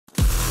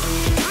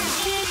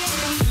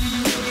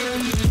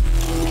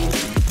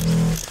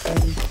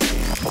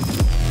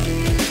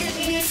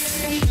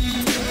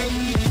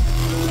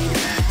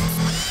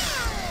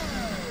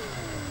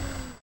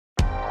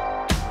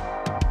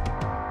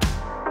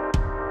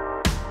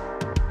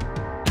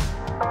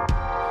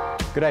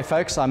G'day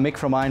folks, I'm Mick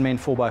from Ironman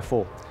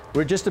 4x4.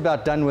 We're just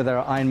about done with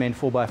our Ironman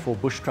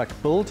 4x4 bush truck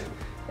build,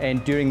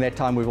 and during that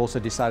time we've also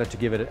decided to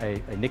give it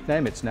a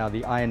nickname. It's now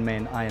the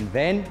Ironman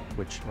Ironvan,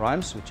 which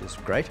rhymes, which is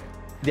great.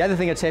 The other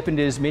thing that's happened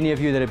is many of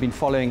you that have been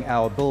following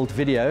our build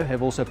video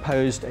have also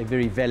posed a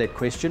very valid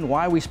question: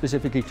 why we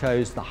specifically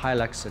chose the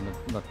Hilux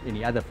and not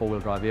any other four-wheel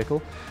drive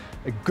vehicle.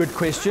 A good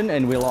question,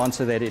 and we'll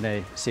answer that in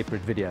a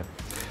separate video.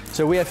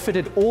 So we have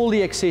fitted all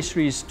the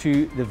accessories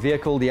to the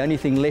vehicle. The only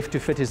thing left to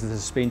fit is the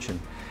suspension.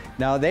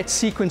 Now that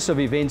sequence of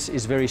events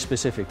is very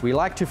specific. We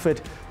like to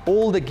fit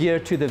all the gear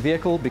to the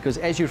vehicle because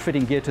as you're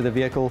fitting gear to the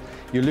vehicle,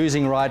 you're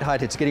losing ride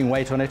height, it's getting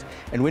weight on it.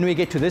 And when we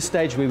get to this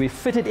stage where we've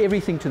fitted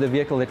everything to the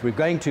vehicle that we're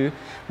going to,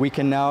 we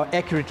can now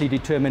accurately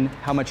determine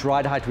how much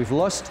ride height we've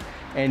lost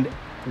and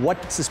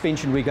what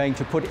suspension we're going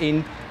to put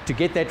in to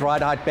get that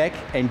ride height back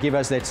and give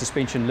us that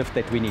suspension lift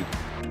that we need.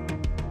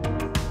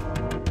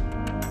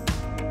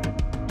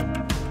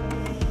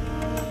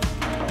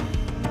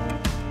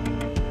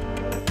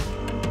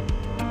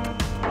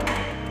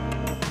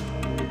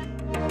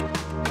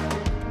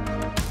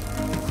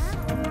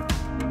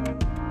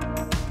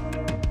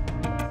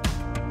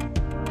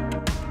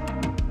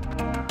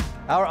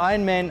 Our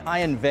Ironman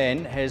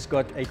Ironvan has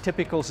got a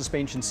typical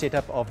suspension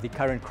setup of the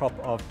current crop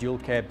of dual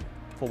cab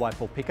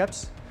 4x4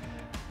 pickups.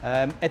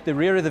 At the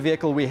rear of the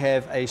vehicle we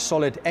have a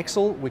solid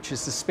axle which is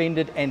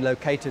suspended and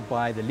located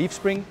by the leaf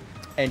spring,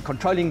 and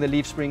controlling the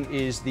leaf spring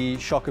is the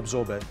shock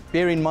absorber.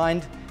 Bear in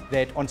mind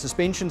that on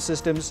suspension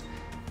systems,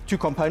 two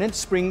components: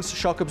 springs,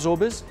 shock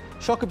absorbers.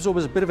 Shock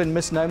absorbers are a bit of a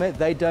misnomer,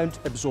 they don't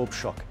absorb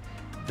shock.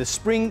 The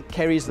spring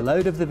carries the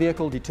load of the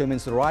vehicle,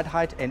 determines the ride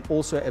height, and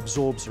also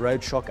absorbs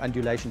road shock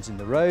undulations in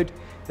the road.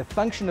 The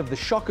function of the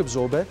shock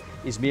absorber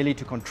is merely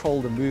to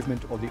control the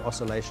movement or the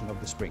oscillation of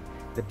the spring.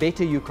 The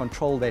better you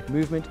control that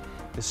movement,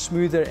 the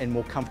smoother and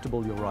more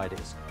comfortable your ride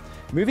is.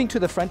 Moving to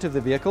the front of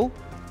the vehicle,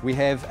 we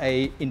have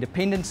an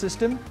independent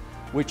system,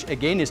 which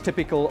again is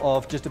typical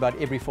of just about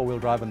every four-wheel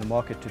drive on the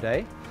market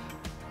today.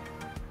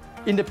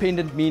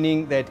 Independent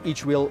meaning that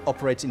each wheel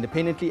operates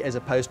independently as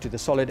opposed to the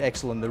solid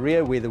axle on the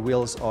rear where the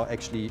wheels are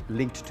actually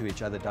linked to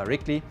each other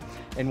directly.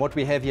 And what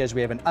we have here is we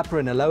have an upper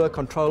and a lower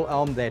control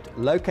arm that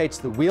locates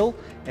the wheel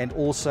and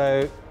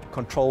also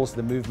controls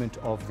the movement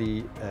of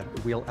the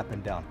wheel up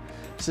and down.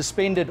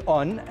 Suspended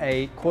on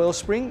a coil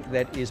spring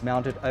that is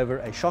mounted over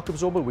a shock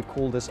absorber. We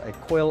call this a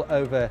coil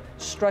over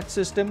strut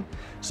system.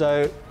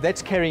 So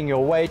that's carrying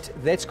your weight,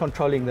 that's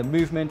controlling the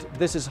movement,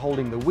 this is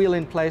holding the wheel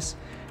in place.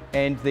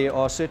 And there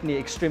are certainly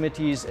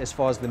extremities as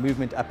far as the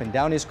movement up and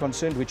down is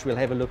concerned, which we'll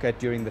have a look at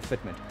during the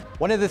fitment.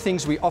 One of the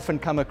things we often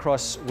come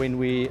across when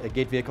we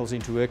get vehicles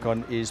into work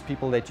on is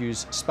people that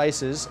use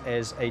spacers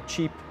as a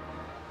cheap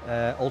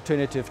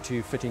alternative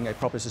to fitting a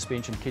proper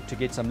suspension kit to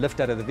get some lift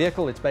out of the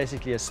vehicle. It's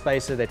basically a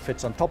spacer that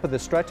fits on top of the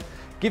strut,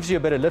 gives you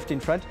a bit of lift in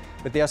front,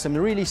 but there are some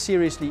really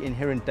seriously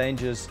inherent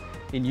dangers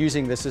in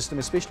using the system,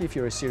 especially if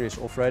you're a serious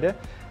off-roader.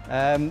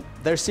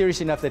 They're serious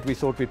enough that we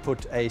thought we'd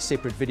put a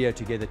separate video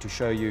together to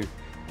show you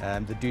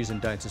the do's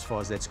and don'ts as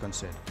far as that's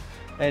concerned.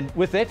 And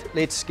with that,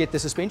 let's get the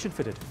suspension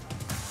fitted.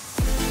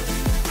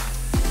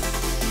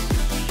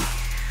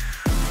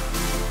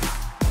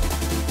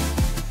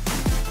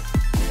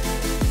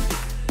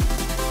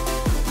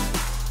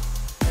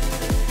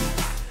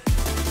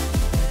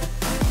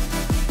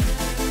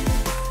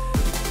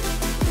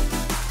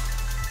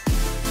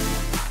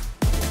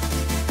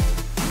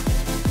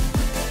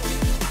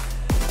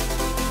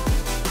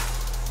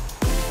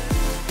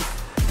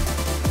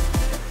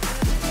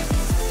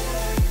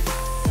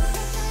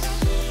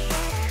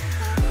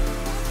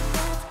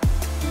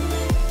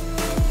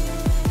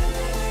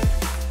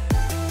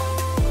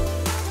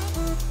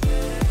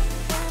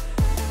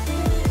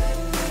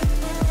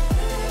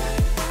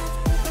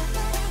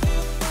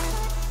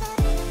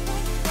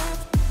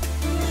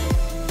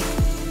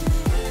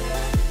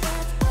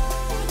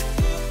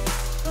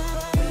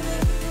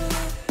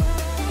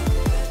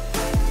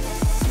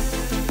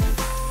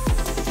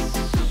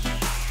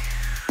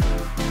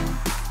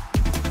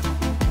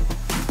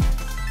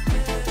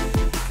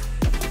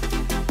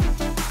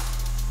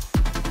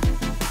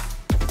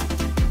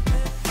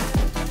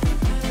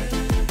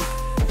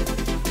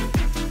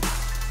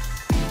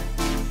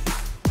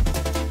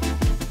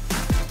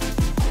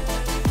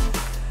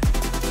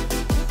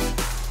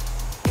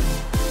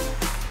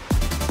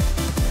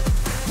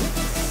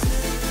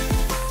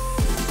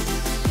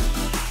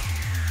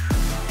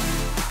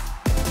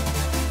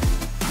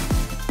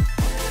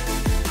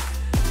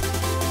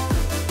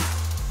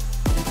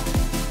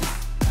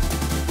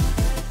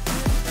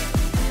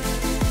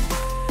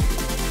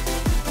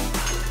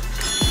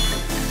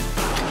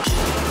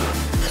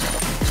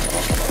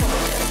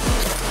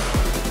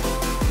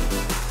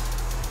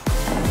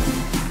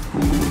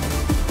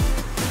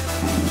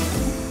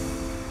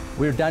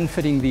 We're done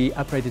fitting the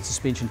uprated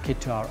suspension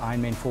kit to our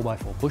Ironman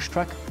 4x4 bush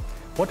truck.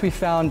 What we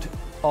found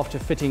after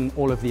fitting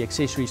all of the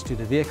accessories to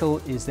the vehicle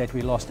is that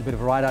we lost a bit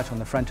of ride out on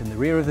the front and the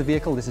rear of the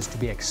vehicle. This is to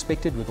be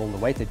expected with all the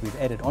weight that we've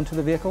added onto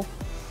the vehicle.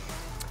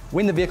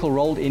 When the vehicle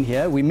rolled in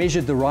here, we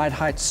measured the ride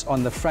heights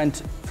on the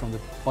front from the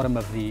bottom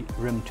of the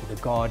rim to the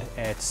guard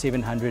at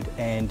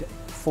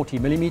 740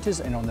 millimeters,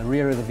 and on the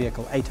rear of the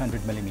vehicle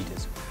 800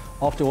 millimeters.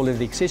 After all of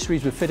the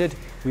accessories were fitted,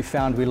 we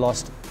found we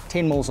lost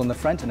 10 mils on the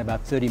front and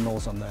about 30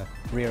 mils on the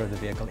rear of the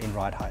vehicle in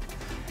ride height.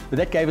 But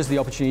that gave us the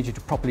opportunity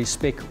to properly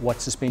spec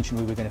what suspension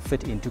we were going to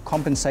fit in to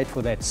compensate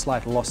for that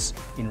slight loss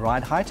in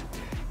ride height,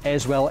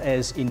 as well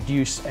as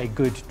induce a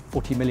good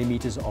 40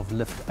 millimeters of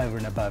lift over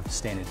and above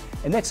standard.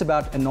 And that's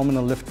about a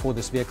nominal lift for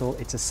this vehicle.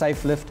 It's a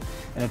safe lift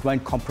and it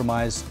won't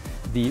compromise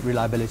the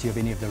reliability of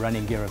any of the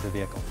running gear of the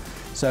vehicle.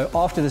 So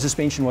after the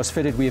suspension was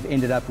fitted, we have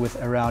ended up with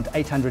around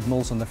 800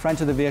 mils on the front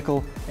of the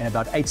vehicle and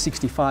about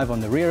 865 on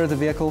the rear of the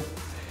vehicle.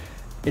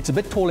 It's a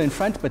bit tall in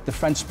front, but the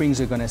front springs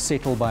are going to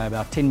settle by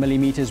about 10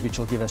 millimeters, which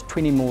will give us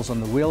 20 mils on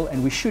the wheel,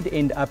 and we should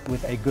end up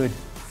with a good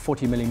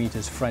 40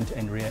 millimeters front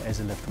and rear as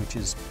a lift, which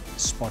is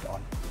spot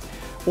on.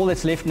 All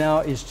that's left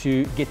now is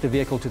to get the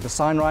vehicle to the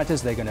sign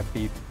writers. They're going to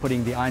be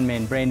putting the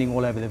Ironman branding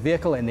all over the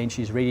vehicle, and then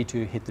she's ready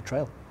to hit the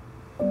trail.